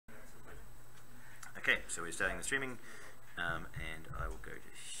Okay, so we're starting the streaming, and I will go to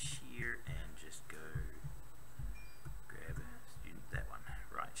here and just go grab a student, that one,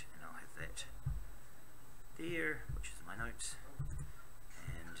 right, and I'll have that there, which is my notes,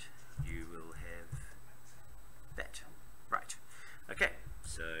 and you will have that, right. Okay,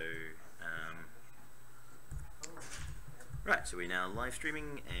 so right, so we're now live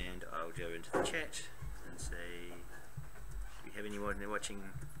streaming, and I'll go into the chat and say, do we have anyone watching?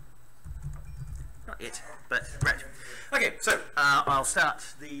 Not yet, but right. Okay, so I'll start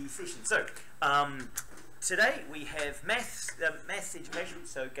the session. So today we have maths education,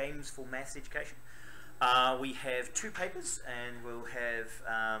 so games for maths education. We have two papers, and we'll have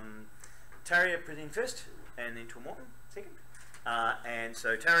Tarja present first, and then Tor Morten second. And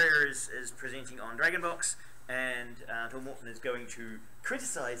so Tarja is presenting on Dragonbox, and Tor Morten is going to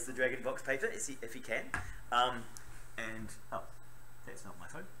criticise the Dragonbox paper if he can. And oh, that's not my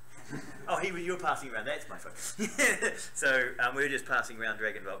phone. Oh, you're passing around. That's my phone. So we're just passing around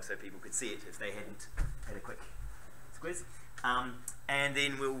Dragonbox so people could see it if they hadn't had a quick squiz. And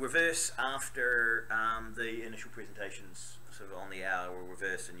then we'll reverse after the initial presentations, sort of on the hour. We'll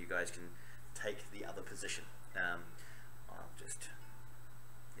reverse, and you guys can take the other position. I'll just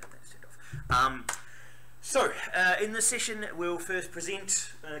that's turned off. So in this session, we'll first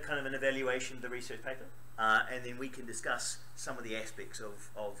present kind of an evaluation of the research paper. And then we can discuss some of the aspects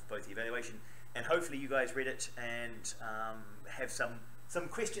of both the evaluation, and hopefully you guys read it and have some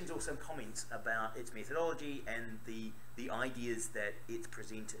questions or some comments about its methodology and the ideas that it's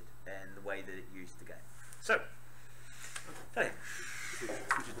presented and the way that it used the game. So, okay.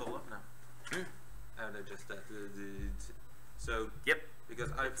 Could you follow up now? And just that so yep.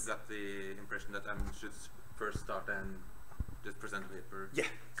 Because I got the impression that I should first start and just present the paper. Yeah.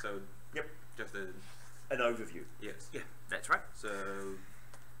 So yep. Just an overview. Yes. Yeah, that's right. So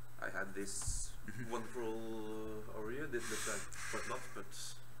I had this wonderful overview. This looked like quite a lot,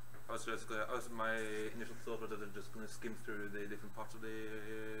 but I was just my initial thought was that I'm just going to skim through the different parts of the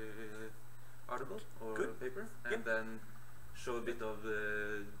article or paper, and then show a bit of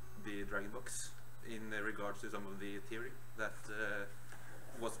the Dragonbox in regards to some of the theory that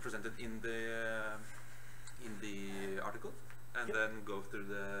was presented in the article. And then go through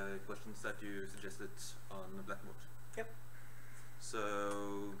the questions that you suggested on the Blackboard. Yep.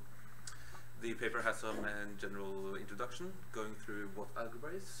 So the paper has some general introduction, going through what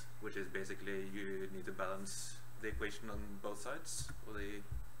algebra is, which is basically you need to balance the equation on both sides, or the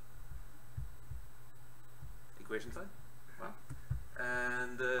equation side. Wow.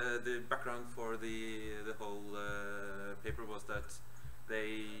 And the background for the whole paper was that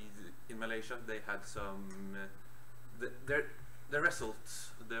they, in Malaysia, they had some the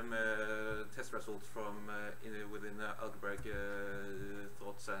results, test results from within algebraic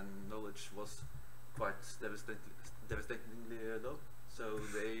thoughts and knowledge was quite devastatingly low. So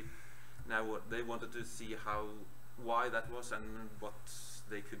they wanted to see why that was and what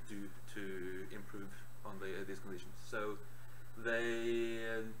they could do to improve on these conditions. So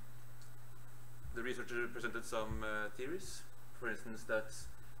the researcher presented some theories. For instance, that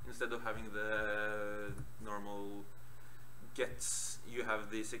instead of having the normal you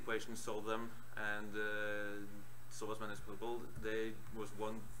have these equations, solve them, and solve as many as possible. There was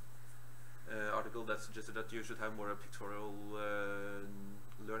one article that suggested that you should have more a pictorial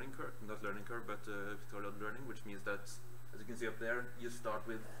learning curve, not learning curve, but pictorial learning, which means that, as you can see up there, you start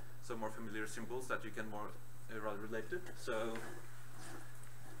with some more familiar symbols that you can more rather relate to. So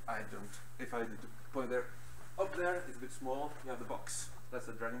if I need to point there, up there, it's a bit small. You have the box. That's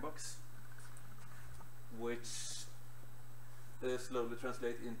the Dragonbox, which slowly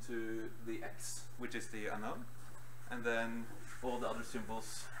translate into the x, which is the unknown, and then all the other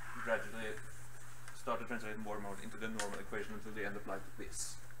symbols gradually start to translate more and more into the normal equation until they end up like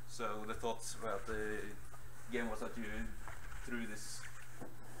this. So the thoughts about the game was that you threw this,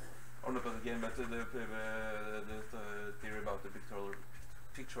 or not about the game, but the theory about the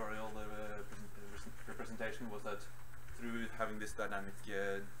pictorial representation was that through having this dynamic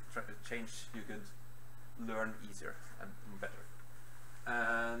change, you could learn easier and better.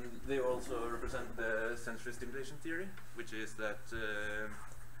 And they also represent the sensory stimulation theory, which is that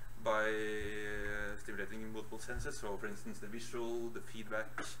by stimulating multiple senses, so for instance the visual, the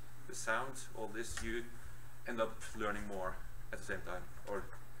feedback, the sound, all this, you end up learning more at the same time, or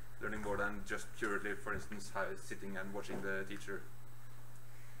learning more than just purely, for instance, sitting and watching the teacher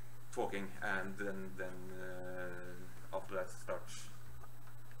talking, and then after that start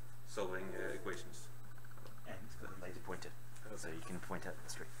solving equations. And it's got a laser pointer, so you can point out the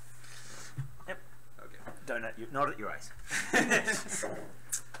street. Yep. Okay. Don't nod at your eyes.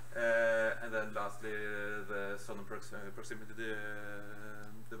 And then lastly, sono proximity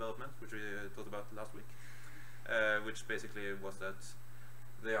development, which we talked about last week, which basically was that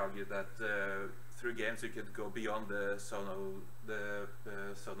they argued that through games you could go beyond the zone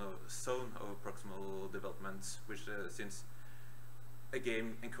of proximal development, which since a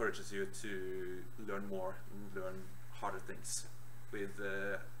game encourages you to learn more and learn harder things, with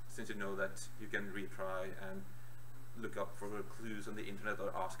since you know that you can retry and look up for clues on the internet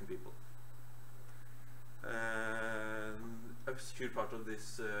or asking people. A huge part of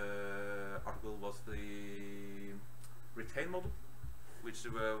this article was the retain model, which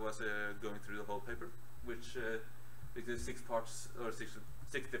was going through the whole paper, which is 6 parts or six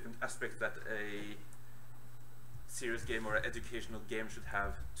different aspects that a serious game or an educational game should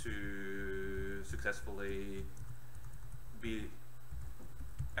have to successfully be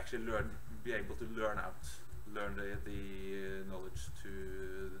able to learn the knowledge to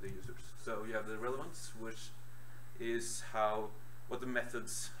the users. So you have the relevance, which is what the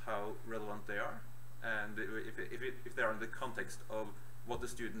methods, how relevant they are, and if they are in the context of what the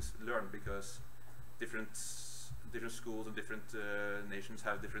students learn, because different schools and different nations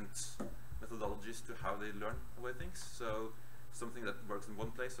have different methodologies to how they learn away things. So something that works in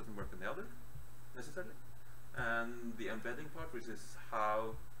one place doesn't work in the other necessarily. And the embedding part, which is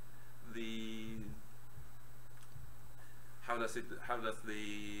how does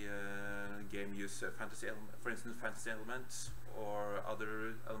the game use fantasy element, for instance, fantasy elements or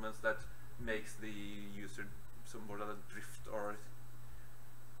other elements that makes the user somewhat of a drift or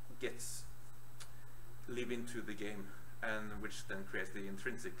live into the game, and which then creates the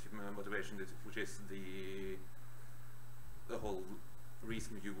intrinsic motivation, which is the whole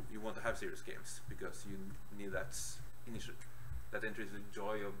reason you want to have serious games, because you need that intrinsic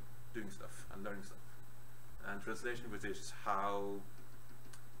joy of doing stuff and learning stuff. And translation, which is how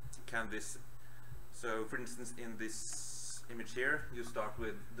can this, so for instance in this image here you start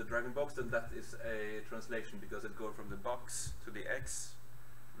with the dragon box, and that is a translation because it goes from the box to the X,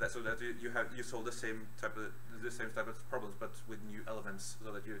 so that you solve the same type of problems but with new elements,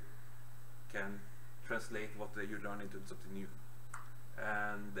 so that you can translate what you learn into something new.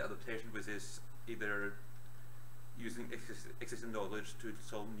 And the adaptation, which is either using existing knowledge to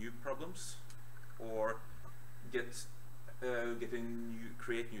solve new problems, or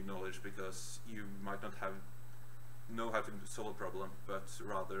create new knowledge, because you might not know how to solve a problem, but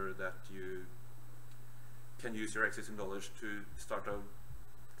rather that you can use your existing knowledge to start to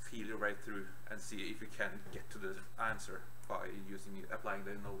feel your way through and see if you can get to the answer by applying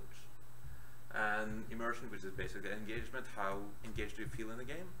the knowledge. And immersion, which is basically engagement, how engaged do you feel in the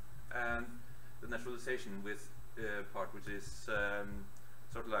game, and the naturalization with part, which is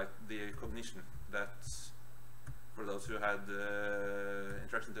sort of like the cognition, that for those who had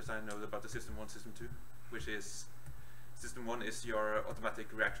interaction design know about the System 1, System 2, which is System 1 is your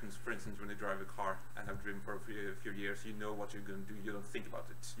automatic reactions. For instance, when you drive a car and have driven for a few years, you know what you're going to do, you don't think about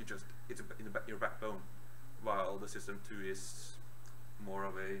it, it's in your backbone, while the System 2 is more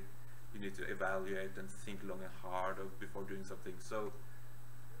of you need to evaluate and think long and hard before doing something. So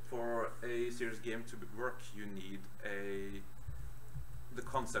for a serious game to work, you need the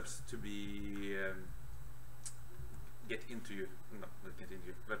concepts to be get into you, not get into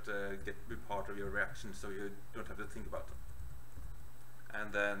you, but be part of your reaction, so you don't have to think about them.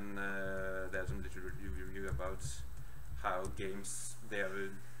 And then there's some literature review about how games, they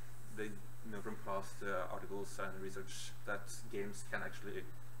know from past articles and research that games can actually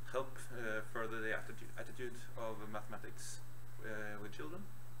help further the attitude of mathematics with children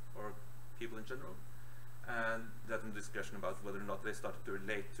or people in general. And there's a discussion about whether or not they started to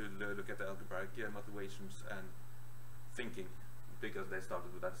relate to look at the algebraic motivations and thinking, because they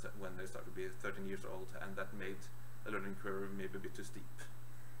started with that when they started to be 13 years old, and that made the learning curve maybe a bit too steep.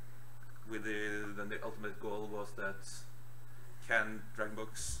 Then the ultimate goal was that, can dragon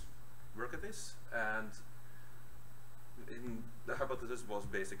books work at this? And the hypothesis was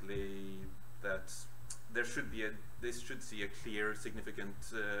basically that they should see a clear, significant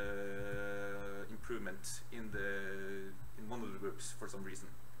improvement in one of the groups for some reason.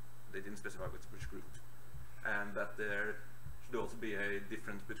 They didn't specify which group, and that there should also be a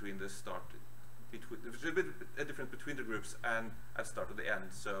difference between the start. There should be a difference between the groups and at start and the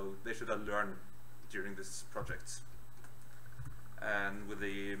end. So they should have learned during this project. And with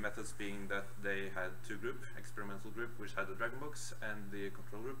the methods being that they had two groups, experimental group which had the dragon box, and the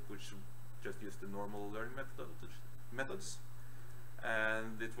control group which just used the normal learning methods.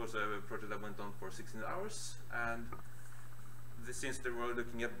 And it was a project that went on for 16 hours, and since they were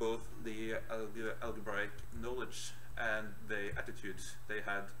looking at both the algebraic knowledge and the attitudes, they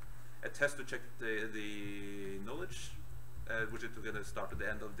had a test to check the knowledge, which is going to start at the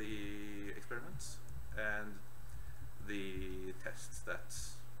end of the experiments, and the tests that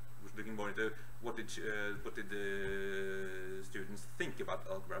was looking more into what did the students think about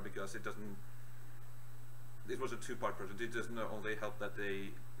algebra, because it doesn't. It was a two-part project. It doesn't only help that they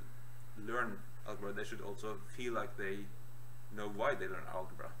learn algebra, they should also feel like they know why they learn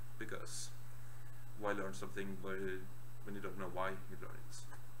algebra, because why learn something when you don't know why you learn it.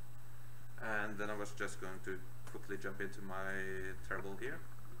 And then I was just going to quickly jump into my terrible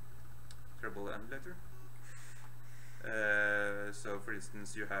emulator. So for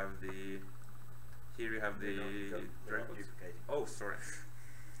instance, you have here you have the Dragonbox. Oh, sorry.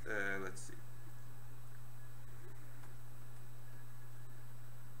 Let's see.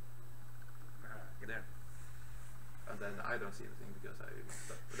 There. And then I don't see anything because I messed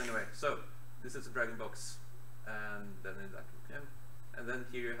up. But anyway, so this is a Dragonbox, and then and then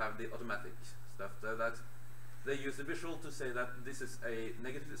here you have the automatic stuff. So that they use the visual to say that this is a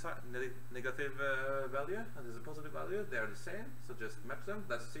negative value and this is a positive value. They are the same, so just match them.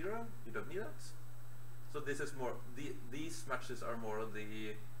 That's 0. You don't need that. So this is more. These matches are more of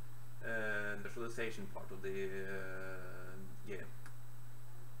the visualization part of the game.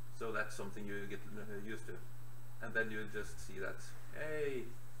 So that's something you get used to, and then you just see that, hey,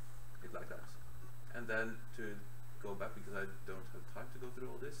 it's like that. And then to go back, because I don't have time to go through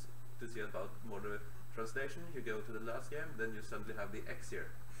all this, to see about more the translation, you go to the last game, then you suddenly have the X here,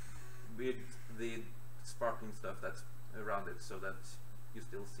 with the sparkling stuff that's around it, so that you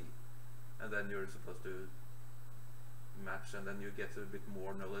still see. And then you're supposed to match, and then you get a bit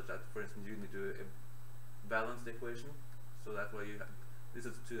more knowledge that, for instance, you need to balance the equation, so that way you have. This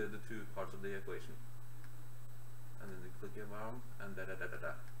is the two parts of the equation. And then you click around and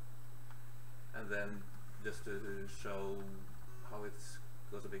And then just to show how it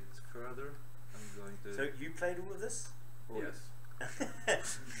goes a bit further, I'm going to. So you played all of this? Yes.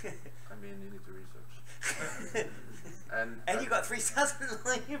 I mean, you need to research. and you got 3 stars.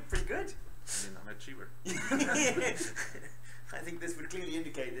 You're pretty good. I mean, I'm an achiever. I think this would clearly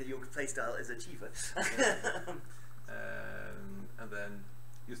indicate that your playstyle is achiever. And then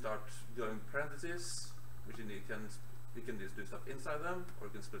you start going parentheses, which you can just do stuff inside them, or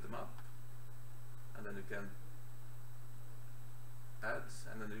you can split them up, and then you can add,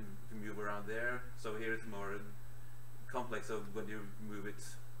 and then you can move around there. So here it's more complex. So when you move it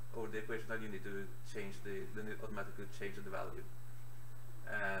over the equation line, you need to change then it automatically changes the value,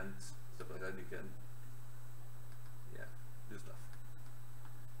 and stuff like that. You can do stuff.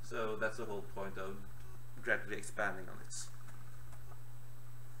 So that's the whole point of gradually expanding on it.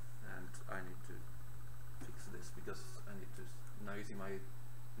 And I need to fix this because I need to now using my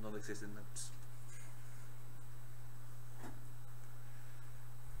non-existent notes.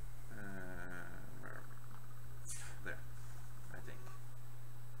 There, I think.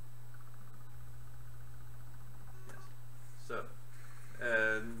 Yes. So,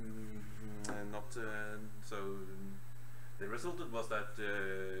 so the result was that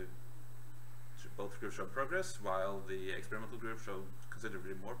both groups showed progress, while the experimental group showed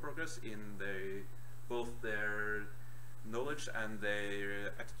considerably more progress in both their knowledge and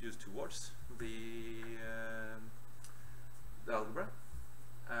their attitudes towards the algebra.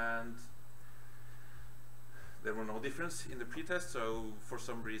 And there were no difference in the pretest, so for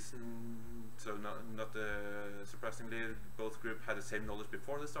some reason, so not surprisingly, both groups had the same knowledge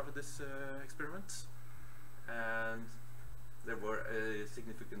before they started this experiment. And there were a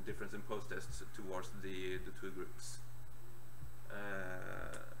significant difference in post-tests towards the two groups.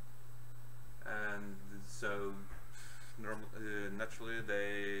 And so naturally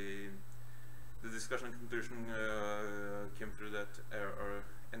the discussion and conclusion came through that, or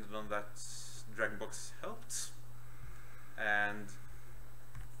ended on that Dragonbox helped. And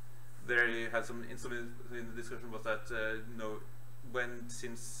they had some in the discussion was that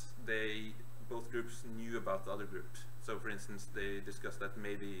since both groups knew about the other group. So for instance, they discussed that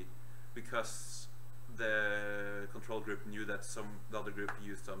maybe because the control group knew that the other group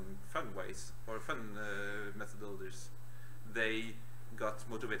used some fun ways or fun methodologies, they got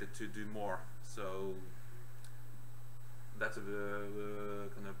motivated to do more. So that's a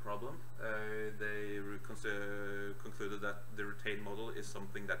kind of problem. They concluded that the retained model is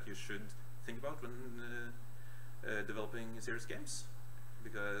something that you should think about when developing serious games,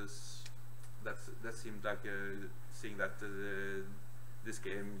 because that seemed like seeing that this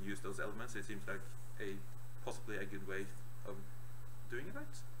game used those elements. It seems like possibly a good way of doing it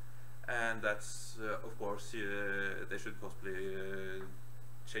right, and that's of course they should possibly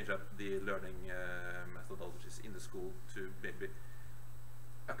change up the learning methodologies in the school to maybe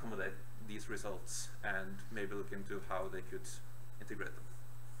accommodate these results and maybe look into how they could integrate them.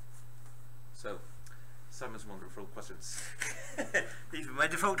 So, Simon's wonderful questions. These were my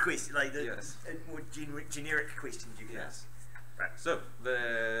default questions, like the Yes. more generic questions you can ask. Right. So,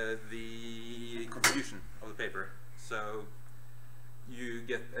 the contribution of the paper. So, you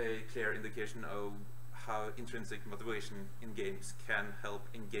get a clear indication of how intrinsic motivation in games can help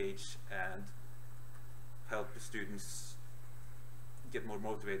engage and help the students get more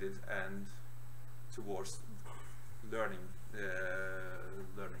motivated and towards learning.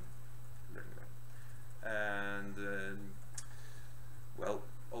 And well,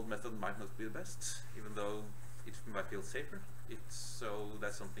 old method might not be the best, even though it might feel safer. So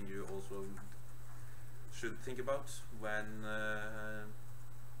that's something you also should think about when.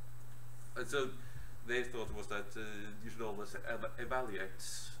 So their thought was that you should always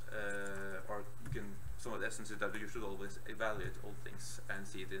evaluate, or you can. Some of the essence is that you should always evaluate old things and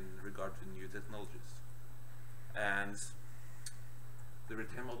see it in regard to new technologies. And the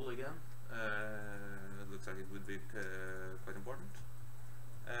retain model again. Looks like it would be quite important,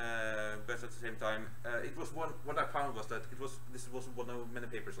 but at the same time, it was what I found was that this was one of many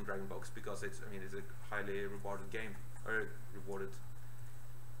papers on Dragonbox, because it's a highly rewarded game, or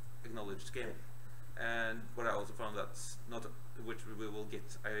acknowledged game. And what I also found that which we will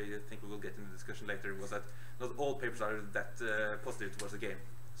get, I think we will get in the discussion later, was that not all papers are that positive towards the game.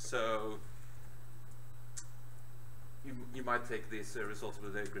 So you might take these results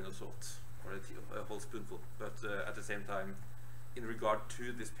with a grain of salt, or a whole spoonful, but at the same time, in regard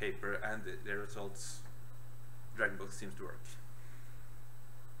to this paper and their results, Dragonbox seems to work.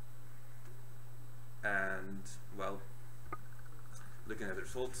 And well, looking at the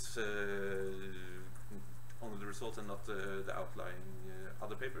results, only the results and not the outlying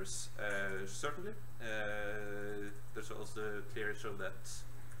other papers, certainly. There's also clear show that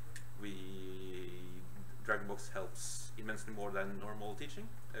Dragonbox helps immensely more than normal teaching.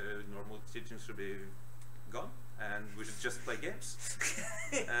 Normal teaching should be gone, and we should just play games.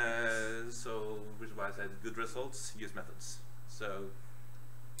 So, which is why I said good results, use methods. So,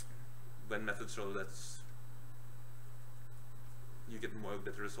 when methods show that you get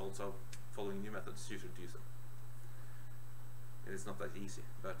better results of following new methods, you should use them. It's not that easy,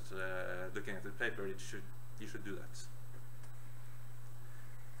 but looking at the paper, you should do that.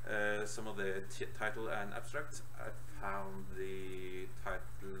 Some of the title and abstract, I found the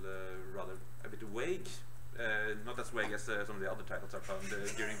title rather a bit vague. Not as vague as some of the other titles I found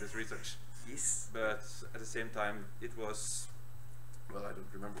during this research. Yes. But at the same time, it was, well, I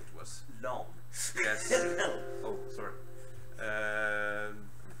don't remember what it was. Long. Yes. Oh, sorry. I'm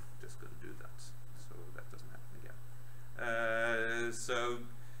just going to do that, so that doesn't happen again. So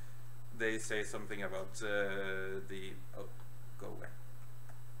they say something about go away.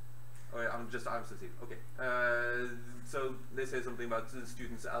 Oh, yeah, I'm sensitive. Okay. So they say something about the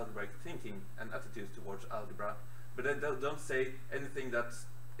students' algebraic thinking and attitudes towards algebra, but they don't say anything that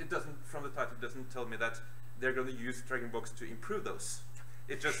it doesn't. From the title, it doesn't tell me that they're going to use Dragonbox to improve those.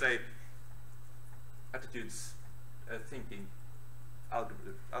 It just say attitudes, thinking,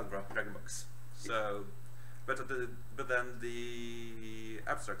 algebra, Dragonbox. So, but then the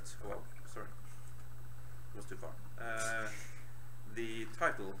abstract. Oh, well, sorry, it was too far. The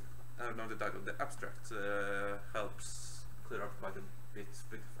title. No, the title, the abstract helps clear up quite a bit,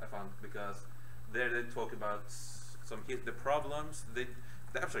 I found, because there they talk about the problems. The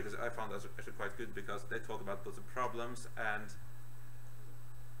abstract I found actually quite good, because they talk about both the problems and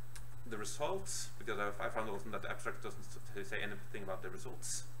the results, because I found also that the abstract doesn't say anything about the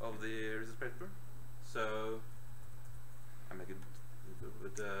results of the research paper. So I make it,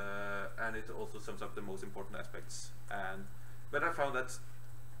 and it also sums up the most important aspects. But I found that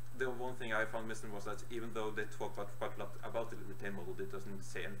the one thing I found missing was that even though they talk about quite a lot about the retain model, it doesn't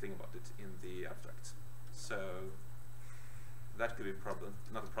say anything about it in the abstract. So that could be a problem,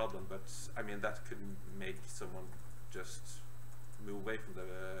 not a problem, but I mean that could make someone just move away from the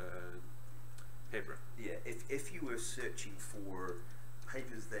paper. Yeah, if you were searching for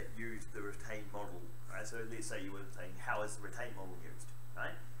papers that use the retain model, right? So let's say you were saying, how is the retain model used,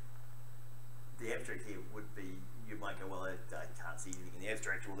 right? The abstract here would be, you might go, well, I can't see anything in the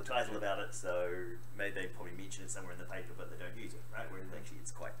abstract or the title about it, so maybe they probably mention it somewhere in the paper, but they don't use it, right? Whereas actually it's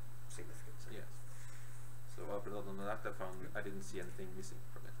quite significant. So. Yes. So other than that, I didn't see anything missing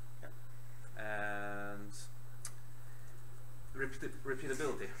from it. Yeah. And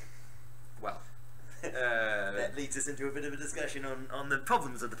repeatability. Well, that leads us into a bit of a discussion on the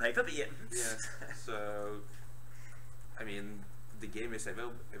problems of the paper, but yeah. Yeah. So, I mean, the game is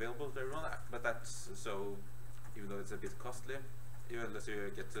available to everyone, but that's so. Even though it's a bit costly, unless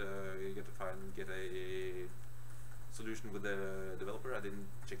you get to get a solution with the developer. I didn't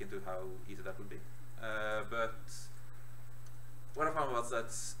check into how easy that would be. But what I found was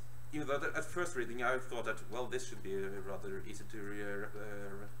that even though at first reading I thought that, well, this should be rather easy to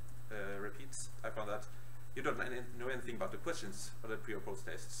repeat, I found that you don't know anything about the questions or the pre or post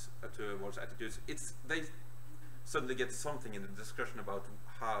tests towards attitudes. They suddenly get something in the discussion about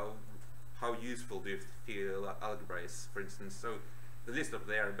how useful do you feel algebra is, for instance. So the list up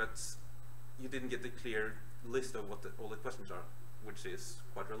there, but you didn't get the clear list of what all the questions are, which is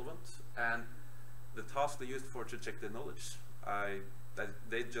quite relevant. And the task they used to check the knowledge,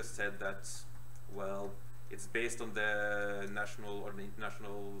 they just said that, well, it's based on the national or the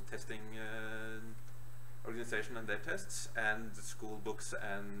international testing organization and their tests and the school books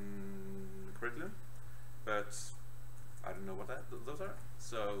and curriculum, but I don't know what those are.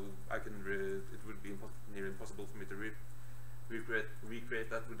 So it would be near impossible for me to recreate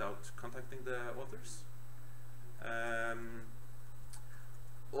that without contacting the authors.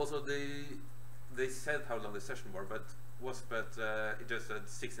 Also, they said how long the session was, but it just said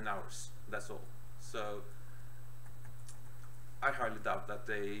 16 hours. That's all. So I highly doubt that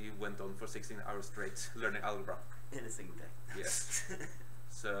they went on for 16 hours straight learning algebra in a single day. Yes.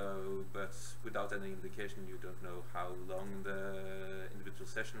 So, but without any indication, you don't know how long the individual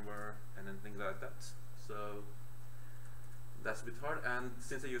session were and anything like that. So that's a bit hard. And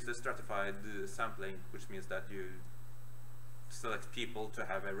since I use the stratified sampling, which means that you select people to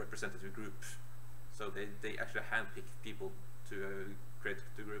have a representative group, so they actually handpick people to create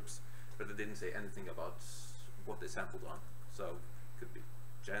the groups, but they didn't say anything about what they sampled on. So it could be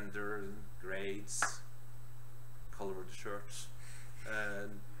gender, grades, color of the shirts.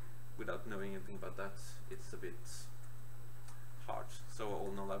 And without knowing anything about that, it's a bit hard. So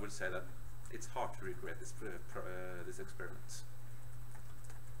all in all, I would say that it's hard to recreate this experiment.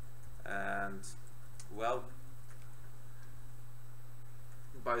 And well,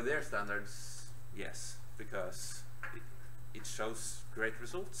 by their standards, yes, because it shows great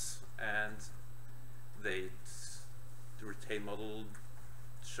results, and the retain model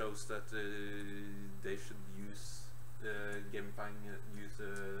shows that they should use gamifying,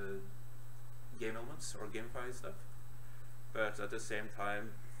 game elements or gamify stuff. But at the same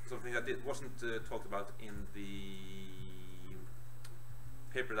time, something that wasn't talked about in the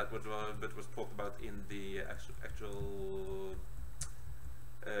paper but was talked about in the actual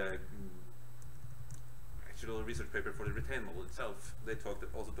research paper for the retain model itself. They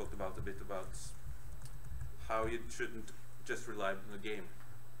also talked about a bit about how you shouldn't just rely on the game.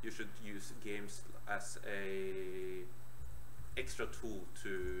 You should use games as a extra tool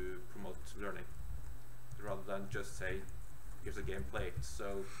to promote learning, rather than just say, here's a game, play.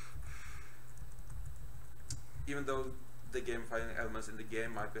 So even though the gamifying elements in the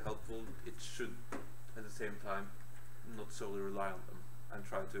game might be helpful, it should at the same time not solely rely on them and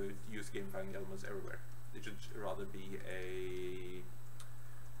try to use gamifying elements everywhere. It should rather be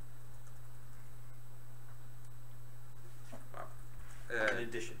an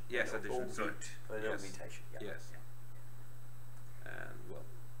addition. Yes, addition. Sorry. An augmentation. Yeah. Yes. Yeah. And well,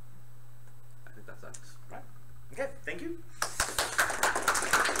 I think that's that. Right. Okay. Thank you.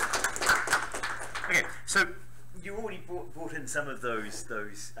 Okay. So you already brought in some of those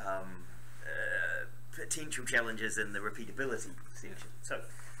potential challenges in the repeatability section. So,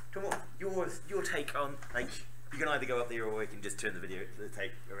 Tom, your take on, like, you can either go up there or we can just turn the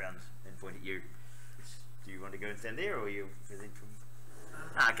tape around and point at you. Do you want to go and stand there, or are you present from?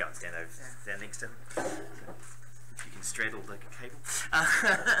 Go and stand next to him. You can straddle like a cable. So,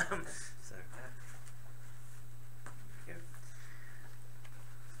 there you go.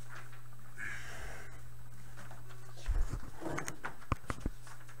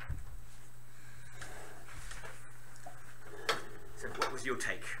 So, what was your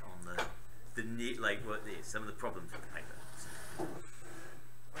take on some of the problems with the paper?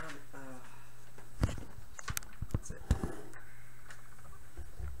 That's it.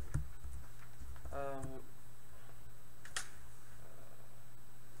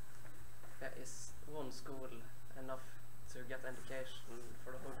 Is one school enough to get education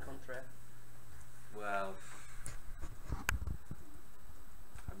for the whole country? Well,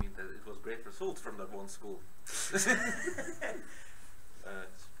 I mean, it was great results from that one school.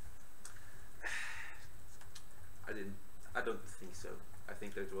 I don't think so. I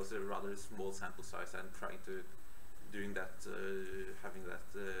think that it was a rather small sample size, and having that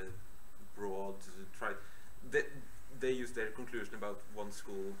broad try. They used their conclusion about one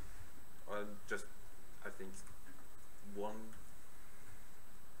school, just I think one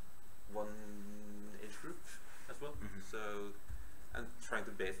age group as well. Mm-hmm. So and trying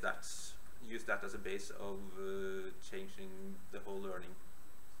to use that as a base of changing the whole learning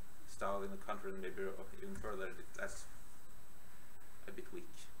style in the country, and maybe even further. That's a bit weak,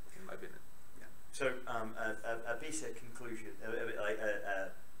 in my opinion. Yeah. So a basic conclusion,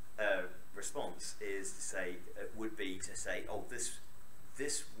 response is to say, would be to say, oh, this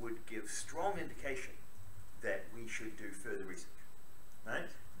would give strong indication that we should do further research, right?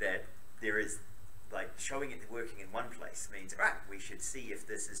 That there is, like, showing it working in one place means, right, we should see if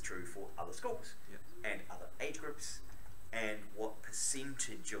this is true for other schools and other age groups, and what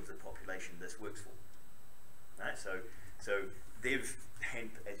percentage of the population this works for, right? So they've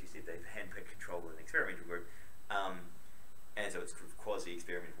as you said, they've handpicked control an experimental group, and so it's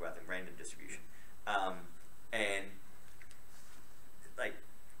quasi-experimental rather than random distribution, and like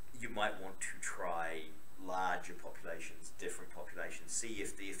you might want to try larger populations, different populations, see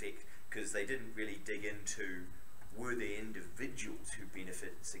if the effect, because they didn't really dig into were there individuals who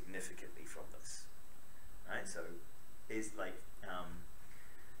benefit significantly from this, right? So is like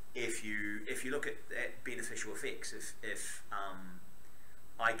if you look at beneficial effects, if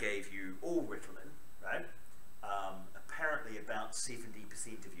I gave you all Ritalin, right, apparently about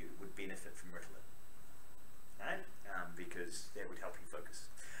 70% of you would benefit from Ritalin, right, because that would help you focus,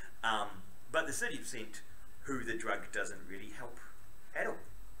 but the 30% who the drug doesn't really help at all.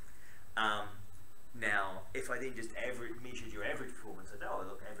 Now, if I then just measured your average performance, I'd say, oh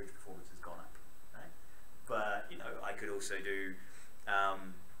look, average performance has gone up, right? But you know, I could also do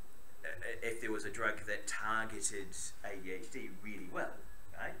if there was a drug that targeted ADHD really well,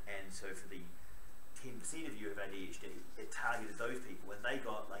 right? And so for the 10% of you who have ADHD, it targeted those people, and they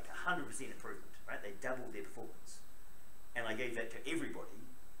got like 100% improvement, right? They doubled their performance, and I gave that to everybody,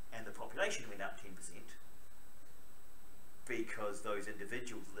 and the population went up 10%. Because those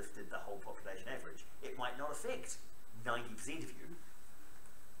individuals lifted the whole population average. It might not affect 90% of you,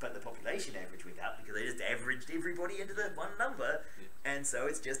 but the population average went up because they just averaged everybody into the one number, and so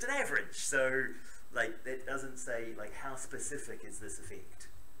it's just an average. So, like, that doesn't say like how specific is this effect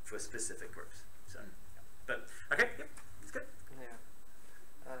for specific groups. So, but okay, yep, it's good. Yeah.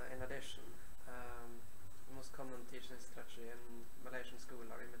 In addition, the most common teaching strategy in Malaysian school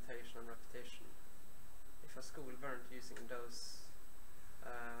are imitation and repetition. If a school weren't using those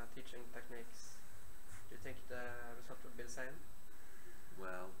teaching techniques, do you think the result would be the same?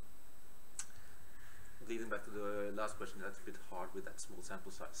 Well, leading back to the last question, that's a bit hard with that small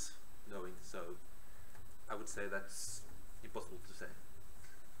sample size, knowing. So I would say that's impossible to say.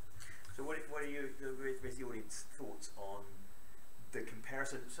 So what are you, with the audience, thoughts on the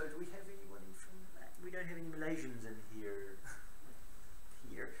comparison? So do we have anyone from that? We don't have any Malaysians in here.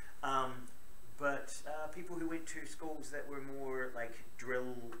 But people who went to schools that were more like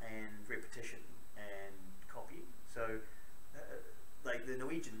drill and repetition and copy. So like the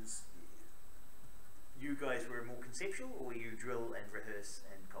Norwegians, you guys were more conceptual, or were you drill and rehearse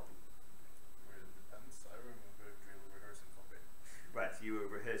and copy? Well, it depends. I remember drill, rehearse and copy. Right, so you were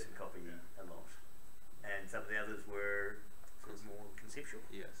rehearse and copy a lot. And some of the others were sort of more conceptual?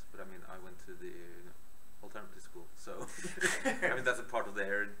 Yes, but I mean, I went to the alternative school, so I mean, that's a part of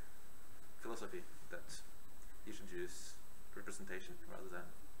their philosophy, that you should use representation rather than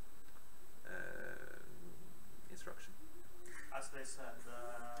instruction. As they said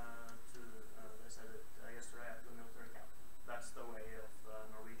they said it yesterday at the military camp. That's the way of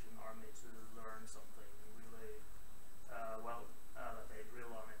the Norwegian army to learn something really well. That they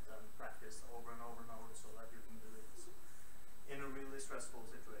drill on it and practice over and over and over, so that you can do it in a really stressful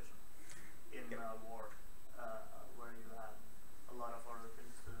situation in war, where you have a lot of other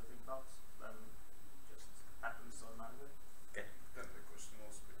things to think about. Then just happens automatically. Okay. Then the question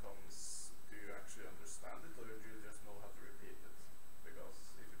also becomes, do you actually understand it, or do you just know how to repeat it?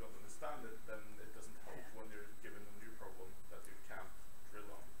 Because if you don't understand it, then it doesn't help when you're given a new problem that you can't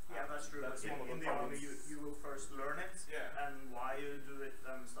drill on. Yeah, that's true. That's one of in the the army, problems. you will first learn it, and why you do it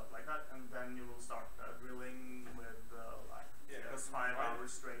and stuff like that, and then you will start drilling with like 5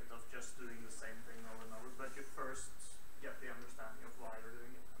 hours straight of just doing the same thing over and over. But you first get the understanding of why you're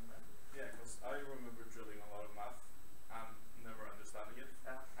doing it, and then because I remember drilling a lot of math and never understanding it,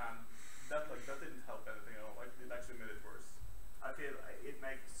 and that didn't help anything at all. Like, it actually made it worse. I feel it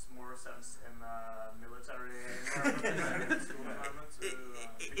makes more sense in a military environment than in a school environment,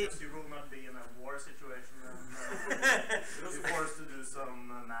 because you will not be in a war situation and you're forced to do some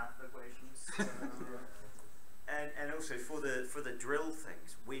math equations. And also for the drill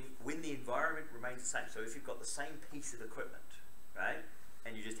things, when the environment remains the same, so if you've got the same piece of equipment, right,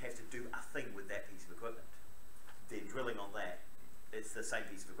 and you just have to do a thing with that piece of equipment, then drilling on that, it's the same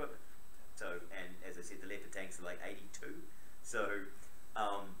piece of equipment. So, and as I said, the leopard tanks are like 82, So,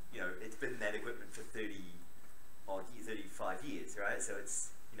 you know, it's been that equipment for 35 years, right? So it's,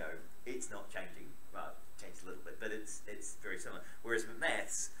 you know, it's not changing. Well, changed a little bit, but it's very similar. Whereas with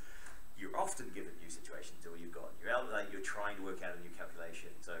maths, you're often given new situations, or you're trying to work out a new calculation.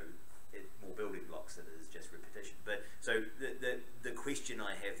 So more building blocks than it is just repetition. But so the question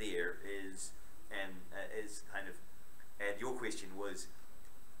I have there is, and is kind of, and your question was,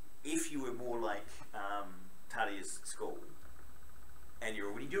 if you were more like Talia's school, and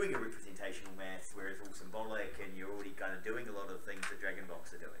you're already doing a representational math where it's all symbolic, and you're already kind of doing a lot of things that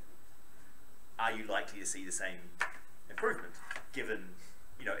Dragonbox are doing, are you likely to see the same improvement? Given,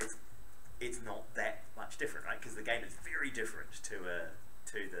 you know, it's not that much different, right? Because the game is very different to the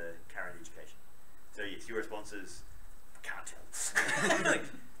current education. So yes, your response is, can't tell. Like,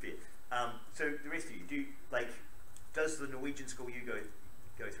 so the rest of you, does the Norwegian school you go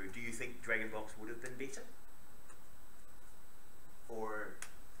through, do you think Dragonbox would have been better? Or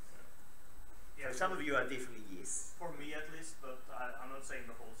Yeah, so some of you are definitely yes. For me at least, but I'm not saying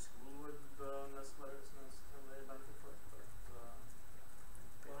the whole school would necessarily benefit for it. But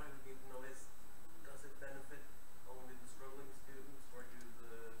what I would need to know is, does it benefit only the struggling students, or do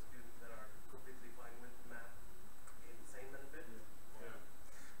the students that are completely fine with math gain the same benefit? Yeah.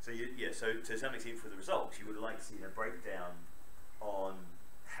 So so to some extent for the results, you would like to see a breakdown on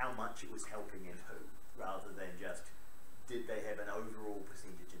how much it was helping and who, rather than just did they have an overall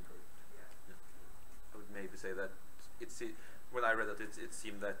percentage improvement. Yeah. I would maybe say that when I read it, it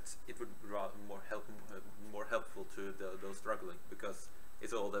seemed that it would rather more helpful to those struggling, because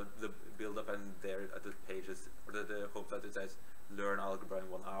it's all the build up, and there at the pages or the hope that it says learn algebra in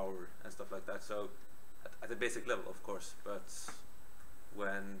 1 hour and stuff like that. So at the basic level, of course, but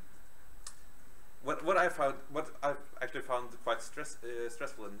when what I actually found quite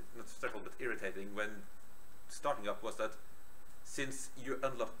stressful, and not stressful but irritating when starting up, was that since you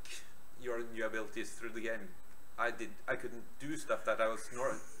unlock your new abilities through the game, I couldn't do stuff that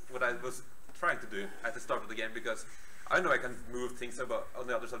what I was trying to do at the start of the game, because I know I can move things about on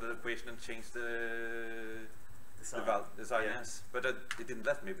the other side of the equation and change the sign, Yeah. yes. But it didn't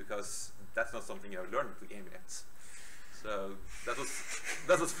let me, because that's not something I've learned in the game yet. So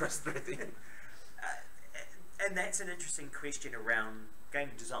that was frustrating. And that's an interesting question around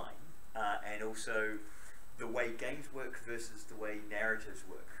game design, and also the way games work versus the way narratives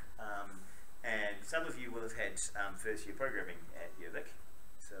work. And some of you will have had first year programming at Jøvik.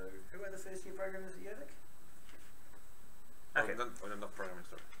 So who are the first year programmers at Jøvik? Okay. I'm not programming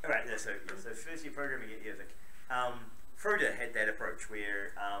stuff. Alright, so first year programming at Jøvik. Frode had that approach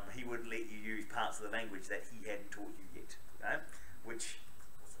where he would let you use parts of the language that he hadn't taught you yet, right? Which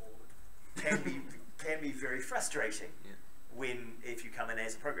can be very frustrating. Yeah. If you come in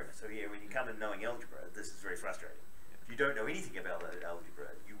as a programmer. So yeah, when you come in knowing algebra, this is very frustrating. If you don't know anything about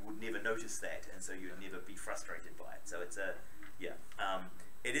algebra, you would never notice that, and so you'd never be frustrated by it. So it's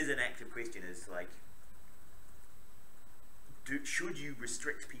it is an active question. Is like, should you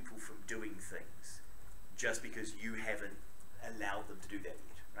restrict people from doing things just because you haven't allowed them to do that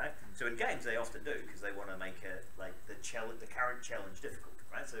yet, right? So in games they often do, because they want to make the current challenge difficult,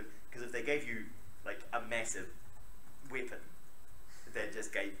 right? So because if they gave you like a massive weapon that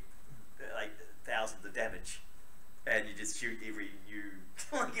just gave like thousands of damage, and you just shoot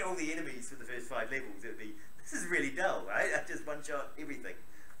all the enemies for the first 5 levels, it would be, this is really dull, right? I just one shot everything.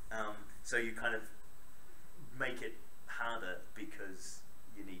 So you kind of make it harder because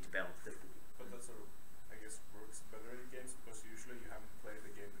you need to balance difficulty. But that sort of, I guess, works better in games, because usually you haven't played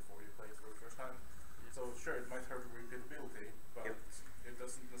the game before you play it for the first time. So sure, it might hurt repeatability, but it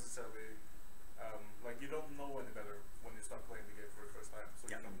doesn't necessarily, like, you don't know any better when you start playing the game for the first time, so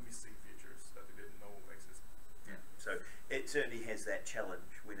you're not missing features that you didn't know existed. Yeah. So it certainly has that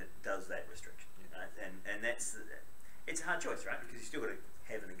challenge when it does that restriction, right? And that's it's a hard choice, right? Because you still got to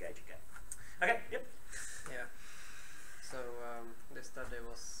have an engaging game. Okay. Yep. Yeah. So this study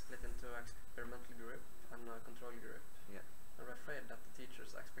was split into experimental group and a control group. Yeah. I'm afraid that the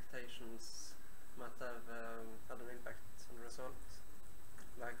teachers' expectations might have had an impact on the result.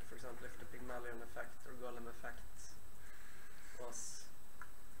 Like, for example, if the Pygmalion effect or Golem effect was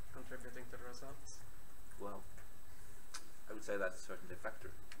contributing to the results. Well, I would say that's certainly a factor,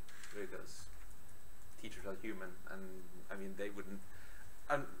 because teachers are human, and I mean they wouldn't.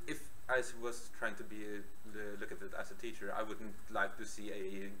 If I was trying to look at it as a teacher, I wouldn't like to see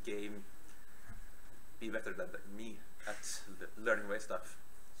a game be better than me at learning way stuff.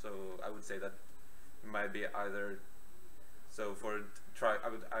 So I would say that it might be either. So I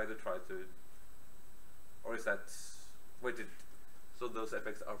would either try to, or is that wait? So those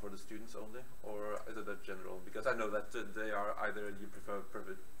effects are for the students only, or is it a general? Because I know that they are either you prefer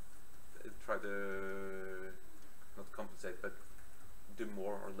try to not compensate, but do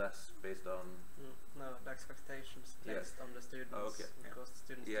more or less based on. No, the expectations placed on the students. Oh, okay. Because the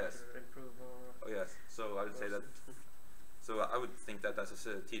students Yes. try to improve or. Oh yes. So I would say that. So I would think that as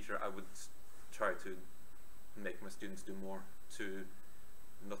a teacher, I would try to make my students do more to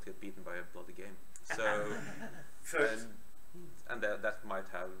not get beaten by a bloody game. So and that might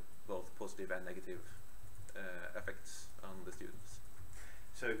have both positive and negative effects on the students.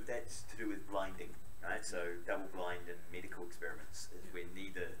 So that's to do with blinding, right? So double blind in medical experiments is when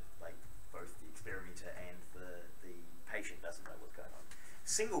neither, like both the experimenter and the patient doesn't know what's going on.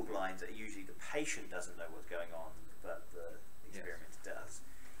 Single blinds are usually the patient doesn't know what's going on, but the experiment does.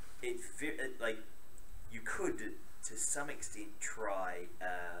 Like you could to some extent try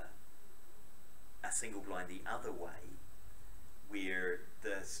a single blind the other way, where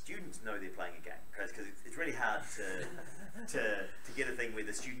the students know they're playing a game, because it's really hard to get a thing where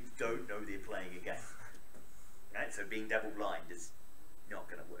the students don't know they're playing a game, right? So being double blind is not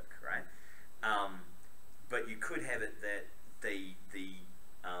going to work, right? But you could have it that the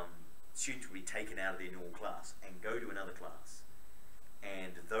students will be taken out of their normal class and go to another class,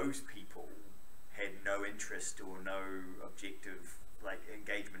 and those people had no interest or no objective like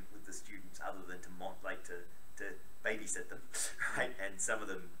engagement with the students other than to babysit them, right? And some of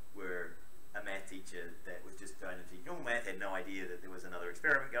them were a math teacher that was just trying to teach normal math, had no idea that there was another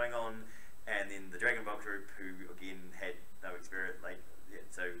experiment going on, and then the Dragon Ball group, who again had no experiment,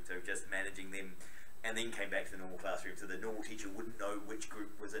 so just managing them, and then came back to the normal classroom, so the normal teacher wouldn't know which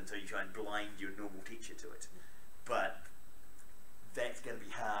group was in, so you try and blind your normal teacher to it. But that's going to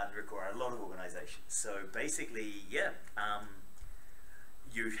be hard and require a lot of organisation. So basically,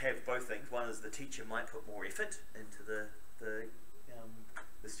 you have both things. One is the teacher might put more effort into the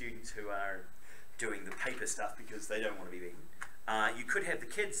students who are doing the paper stuff because they don't want to be beaten. You could have the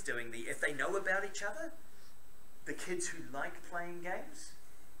kids doing if they know about each other, the kids who like playing games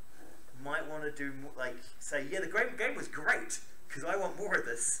might want to do more, say, yeah, the game was great because I want more of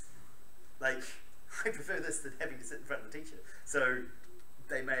this. I prefer this than having to sit in front of the teacher. So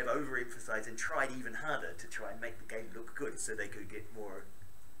they may have overemphasized and tried even harder to try and make the game look good so they could get more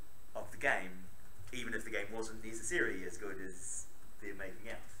of the game, even if the game wasn't necessarily as good as they're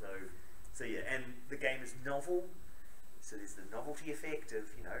making out. So yeah, and the game is novel, so there's the novelty effect of,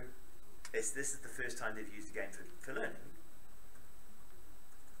 this is the first time they've used a game for learning.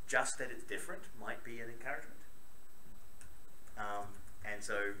 Just that it's different might be an encouragement. And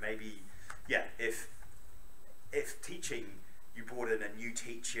so maybe, if teaching, you brought in a new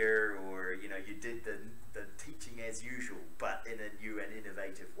teacher, or you did the teaching as usual, but in a new and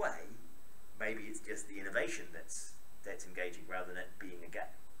innovative way, maybe it's just the innovation that's engaging rather than it being a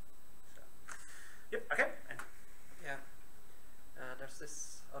game. So, yep. Okay. Yeah. There's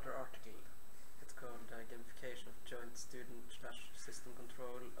this other article. It's called Gamification of Joint Student/System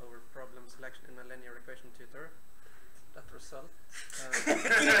Control over Problem Selection in a Linear Equation Tutor. That result.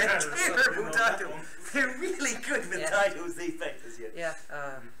 Terrible title. They're really good with titles, these papers. Yeah.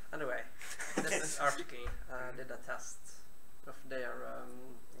 Anyway, this article did a test of their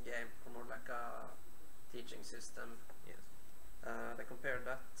game, or more like a teaching system. Yes. They compared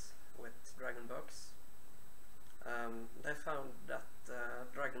that with Dragonbox. They found that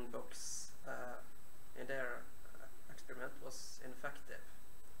Dragonbox in their experiment was ineffective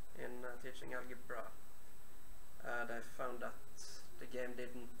in teaching algebra. They found that the game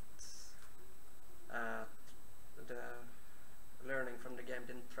didn't, the learning from the game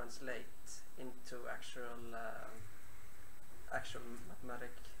didn't translate into actual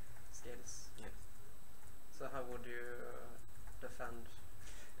mathematic skills. Yes. So how would you defend?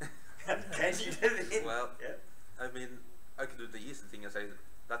 Can you do it? Well, yeah. I mean, I could do the easy thing and say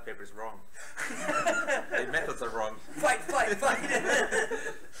that paper is wrong. The methods are wrong. Fight!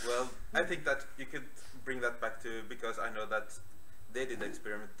 Well, I think that you could bring that back to, because I know that they did the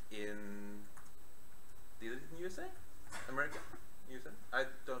experiment in, did it in USA? America? USA? I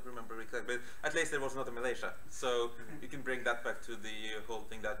don't remember exactly, but at least there was not in Malaysia. So you can bring that back to the whole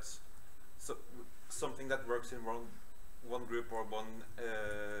thing that something that works in one group or one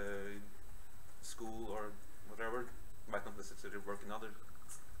school or whatever might not necessarily work in another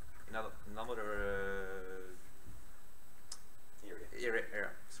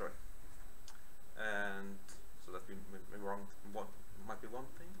area. Sorry. And so that we wrong. Might be one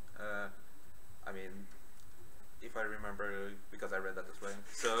thing. I mean, if I remember, because I read that as well.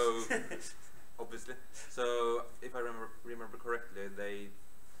 So obviously, so if I remember correctly, they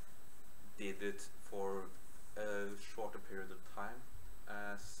did it for a shorter period of time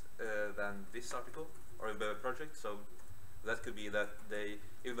that they,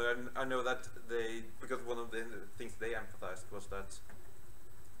 even though I know that they, because one of the things they emphasized was that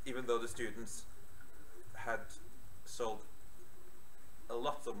even though the students had solved a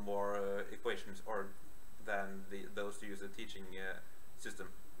lot of more equations or than those who use the teaching system,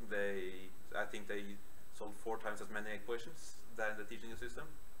 I think they solved 4 times as many equations than the teaching system,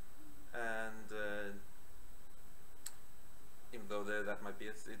 and even though that might be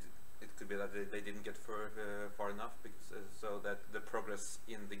it could be that they didn't get far enough, because so that the progress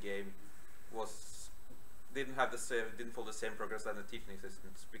in the game didn't follow the same progress than the teaching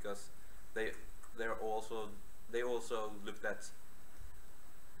systems, because they also looked at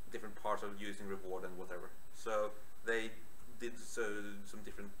different parts of using reward and whatever. So they did some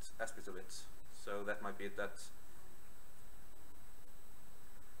different aspects of it. So that might be it. That,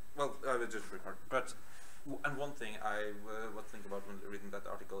 well, I will just record. But and one thing I was thinking about when reading that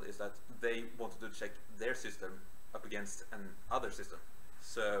article is that they wanted to check their system up against another system.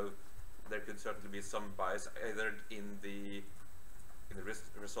 So there could certainly be some bias either in the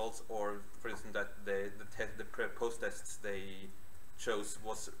results, or for instance that the post tests they chose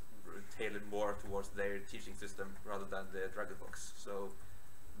was tailored more towards their teaching system rather than the Dragonbox. So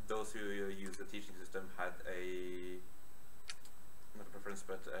those who use the teaching system had not a preference,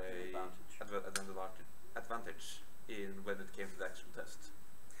 but advantage in when it came to the actual test.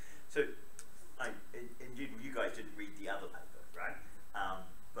 So, in general, you guys didn't read the other paper, right?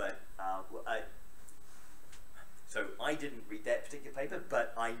 So I didn't read that particular paper,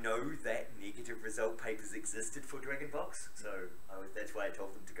 but I know that negative result papers existed for Dragonbox, so that's why I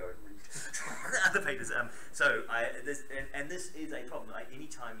told them to go and read other papers. This is a problem. Like,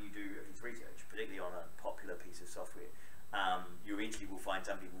 anytime you do a piece of research, particularly on a popular piece of software, you eventually will find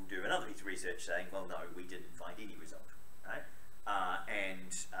some people will do another piece of research saying, well, no, we didn't find any result, right?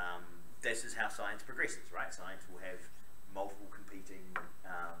 This is how science progresses, right? Science will have multiple competing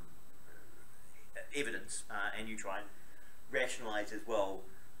evidence, and you try and rationalize as well,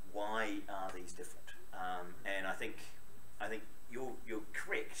 why are these different? And I think you're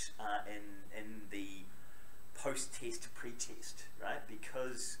correct in the post-test, pre-test, right?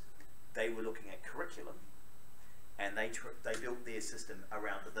 Because they were looking at curriculum, and they built their system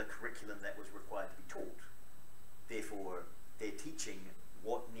around the curriculum that was required to be taught. Therefore, they're teaching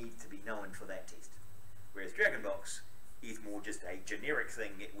what needs to be known for that test. Whereas Dragonbox is more just a generic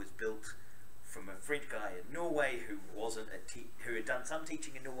thing. It was built from a French guy in Norway who who had done some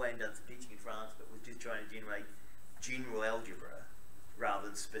teaching in Norway and done some teaching in France, but was just trying to generate general algebra rather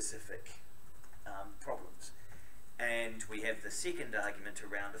than specific problems. And we have the second argument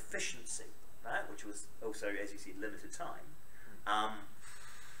around efficiency, right, which was also, as you said, limited time.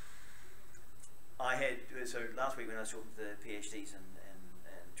 So last week when I was talking to the PhDs in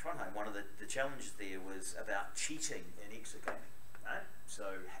Trondheim, one of the challenges there was about cheating in exergaming, right? So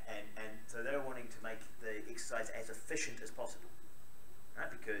so they were wanting to make the exercise as efficient as possible, right?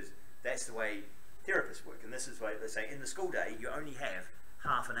 Because that's the way therapists work, and this is why they say in the school day you only have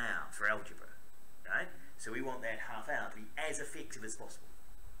half an hour for algebra, right? So we want that half hour to be as effective as possible,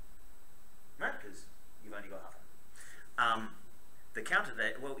 right? Because you've only got half an hour. The counter to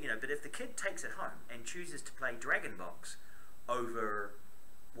that, well, but if the kid takes it home and chooses to play Dragonbox over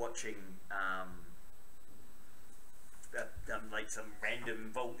watching like some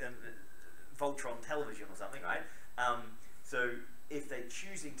random Voltron television or something, right? So if they're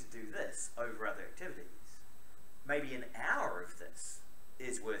choosing to do this over other activities, maybe an hour of this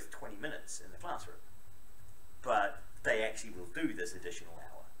is worth 20 minutes in the classroom, but they actually will do this additional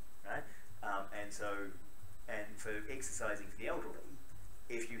hour, right? And for exercising for the elderly,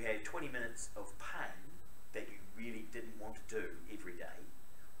 if you had 20 minutes of pain that you really didn't want to do every day,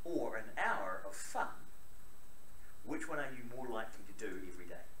 or an hour of fun, which one are you more likely to do every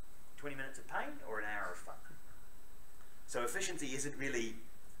day? 20 minutes of pain or an hour of fun? So efficiency isn't really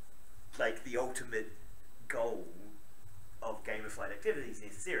like the ultimate goal of gamified activities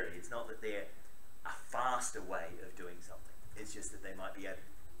necessarily. It's not that they're a faster way of doing something. It's just that they might be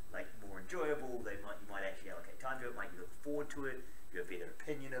more enjoyable. You might actually allocate time to it. Might you look forward to it? You have a better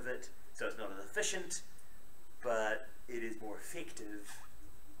opinion of it. So it's not as efficient, but it is more effective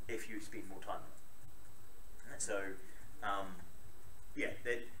if you spend more time on it. So,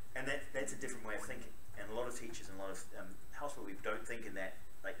 that's a different way of thinking. And a lot of teachers and a lot of hospital people don't think in that,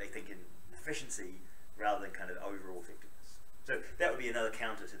 like they think in efficiency rather than kind of overall effectiveness. So that would be another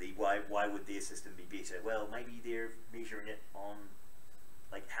counter to the why would their system be better? Well, maybe they're measuring it on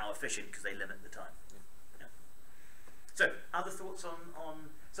like how efficient because they limit the time. Yeah. So other thoughts on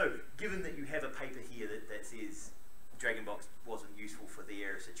so given that you have a paper here that says Dragonbox wasn't useful for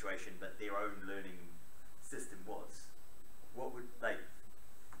their situation, but their own learning system was. what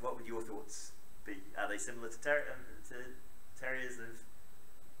would your thoughts be? Are they similar to Terriers of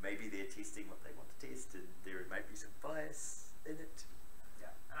maybe they're testing what they want to test and there might be some bias in it? Yeah,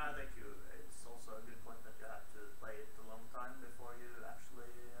 and I think it's also a good point that you have to play it a long time before you actually,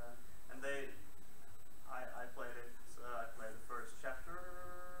 I played it, I played the first chapter,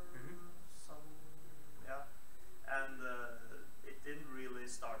 and it didn't really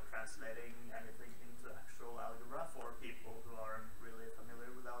start translating anything into actual algebra for people who aren't really familiar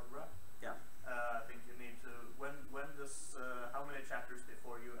with algebra. Yeah. I think you need to, how many chapters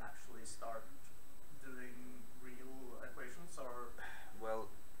before you actually start doing real equations, or? Well,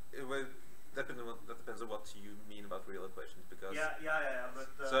 that depends on what you mean about real equations, because But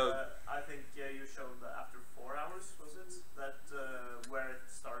I think you showed that after 4 hours, was it? That where it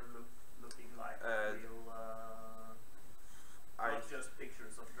started looking like real, not just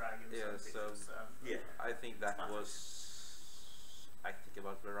pictures of dragons. Yeah, and pictures I think that was, I think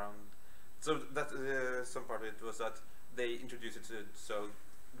about around. So that some part of it was that they introduced it to, so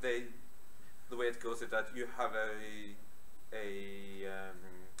the way it goes is that you have a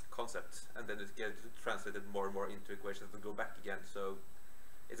concept, and then it gets translated more and more into equations and go back again. So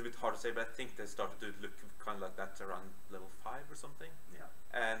it's a bit hard to say, but I think they started to look kind of like that around level 5 or something. Yeah.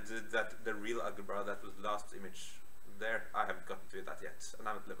 And that the real algebra, that was the last image there, I haven't gotten to that yet, and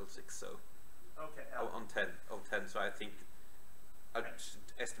I'm at level 6, so Okay. on 10. So I think I'd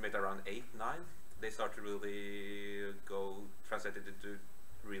estimate around 8, 9. They start to really go translated into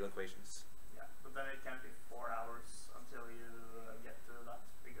real equations. Yeah, but then it can't be 4 hours until you get to that,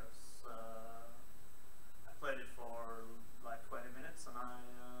 because I played it for like 20 minutes and I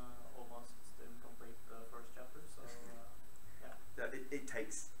almost didn't complete the first chapter, so yeah. It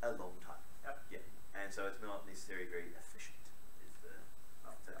takes a long time. Yeah. And so it's not necessarily very efficient. So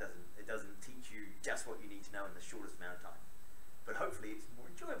it doesn't teach you just what you need to know in the shortest amount of time. But hopefully it's more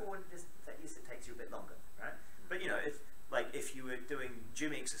enjoyable, and yes, it takes you a bit longer, right? But you know, if you were doing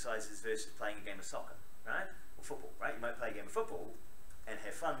gym exercises versus playing a game of soccer, right, or football, right? You might play a game of football and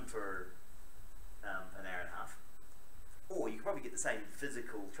have fun for an hour and a half, or you could probably get the same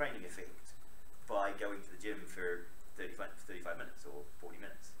physical training effect by going to the gym for 35 minutes or 40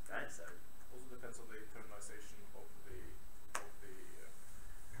 minutes, right? So also depends on the internalization of the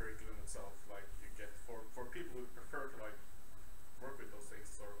curriculum itself. Like you get for people who prefer to like work with those things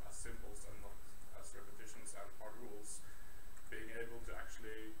sort of as symbols and not as repetitions and hard rules, being able to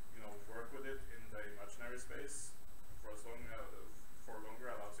actually work with it in the imaginary space for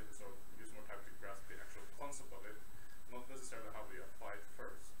longer allows you to sort of use more time to grasp the actual concept of it, not necessarily how you apply it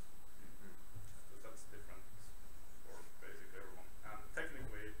first. That's different for basically everyone. And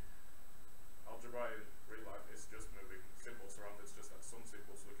technically, algebra in real life is just moving symbols around. It's just that some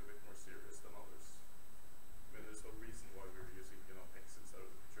symbols look a bit more serious than others. I mean, there's no reason why we were using, X instead of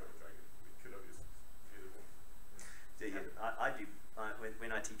the picture of a dragon. We could have used either one. So I do.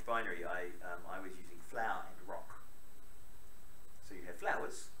 When I teach binary, I was using flower and rock. So you have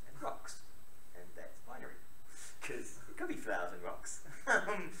flowers and rocks, and that's binary. Because it could be flowers and rocks.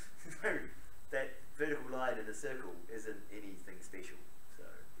 That vertical line in a circle isn't anything special. So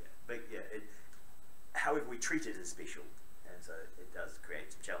yeah, but yeah, however we treat it as special, and so it does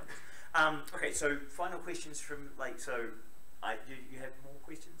create some challenges. Okay, so final questions from you have more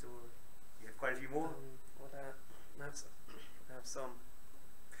questions, or you have quite a few more? I have some.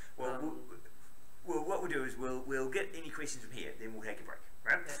 Well, what we'll do is we'll get any questions from here, then we'll take a break,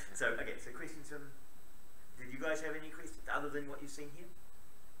 right? Yeah. So questions from. Did you guys have any questions other than what you've seen here?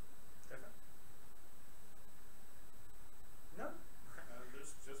 So far? No.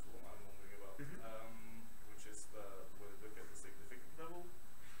 There's just one I'm wondering about, which is when you look at the significant level.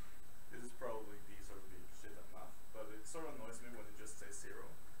 This is probably the sort of big shit at math, but it sort of annoys me when it just says 0.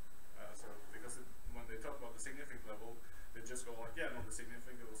 Because when they talk about the significant level, they just go like, yeah, no, the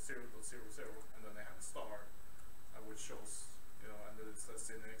significant level is 0.00, and then they have a star, which shows, and then it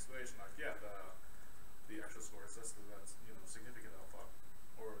says in the explanation like, yeah, the actual score is less than that, significant alpha,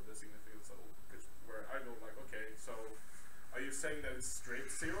 or the significance level, where I go like, okay, so are you saying that it's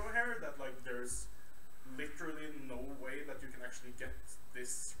straight 0 here, that like there's literally no way that you can actually get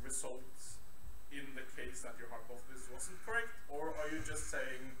this result in the case that your hypothesis wasn't correct, or are you just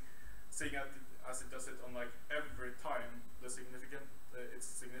seeing it as it does it on like every time it's significant,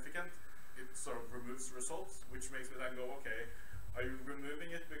 it sort of removes results, which makes me then go, okay, are you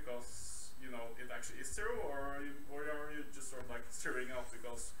removing it because it actually is 0, or are you just sort of like zeroing out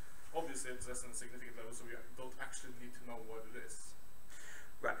because obviously it's less than a significant level, so we don't actually need to know what it is.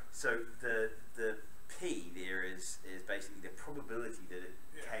 Right. So the P there is basically the probability that it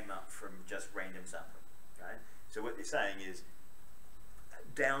came up from just random sampling, right? So what they're saying is,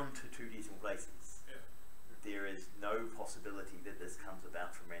 down to 2 decimal places, there is no possibility that this comes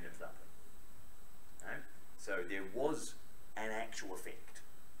about from random sampling. Right? So there was an actual effect,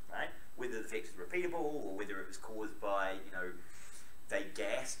 right? Whether the effect is repeatable or whether it was caused by, you know, they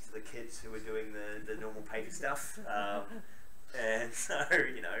gassed the kids who were doing the normal paper stuff, and so,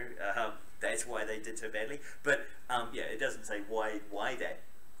 you know, that's why they did so badly. But yeah, it doesn't say why that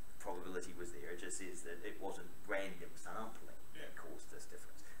probability was there. It just says that it wasn't random sampling that caused this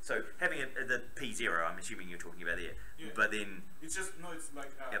difference. So having the P0, I'm assuming you're talking about there, but then it's just it's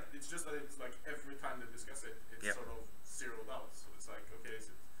like it's just that it's like every time they discuss it, it's sort of zeroed out. So it's like, okay, is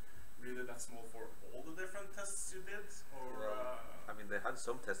it really that small for all the different tests you did, or? I mean, they had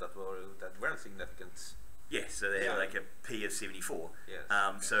some tests that weren't significant. Yes, so they have like a P of 74. Yes.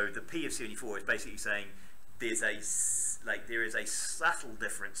 So the P of 74 is basically saying there is a subtle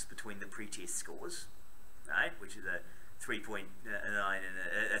difference between the pre-test scores, right, which is a 3.9 and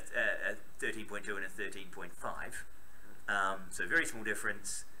a 13.2 and a 13.5. So very small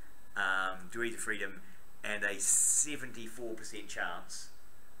difference, degrees of freedom, and a 74% chance.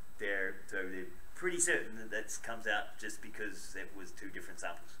 So they're pretty certain that that comes out just because it was 2 different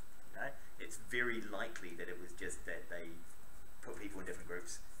samples. Right? It's very likely that it was just that they put people in different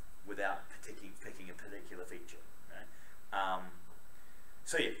groups without picking a particular feature. Right?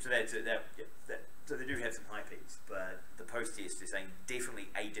 So yeah, so so they do have some high peaks, but the post-test is saying definitely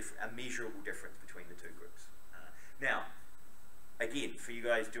a measurable difference between the 2 groups. Now, again, for you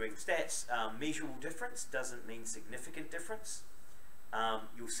guys doing stats, measurable difference doesn't mean significant difference.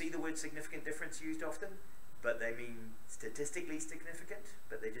 You'll see the word significant difference used often, but they mean statistically significant,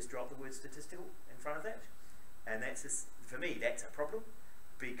 but they just drop the word statistical in front of that. And that's for me, that's a problem,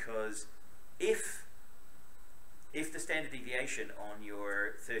 because if the standard deviation on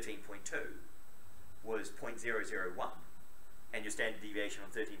your 13.2 was 0.001 and your standard deviation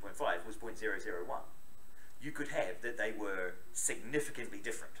on 13.5 was 0.001, you could have that they were significantly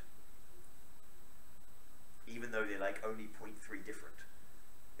different, even though they're like only 0.3 different.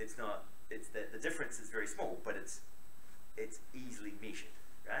 It's not. It's that the difference is very small, but it's easily measured,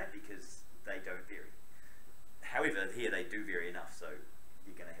 right? Because they don't vary. However, here they do vary enough, so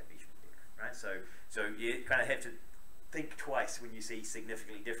you're going to have measurement there, right? So you kind of have to think twice when you see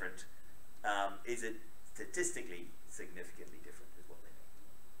significantly different. Is it statistically significantly different? Is what they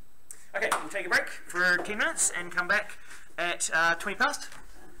mean. Okay, we'll take a break for 10 minutes and come back at 20 past,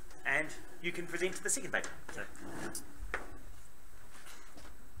 and you can present the second paper. So.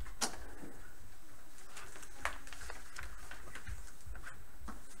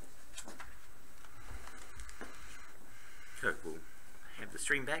 So we'll have the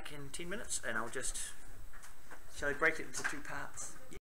stream back in 10 minutes, and I'll just, shall I break it into 2 parts?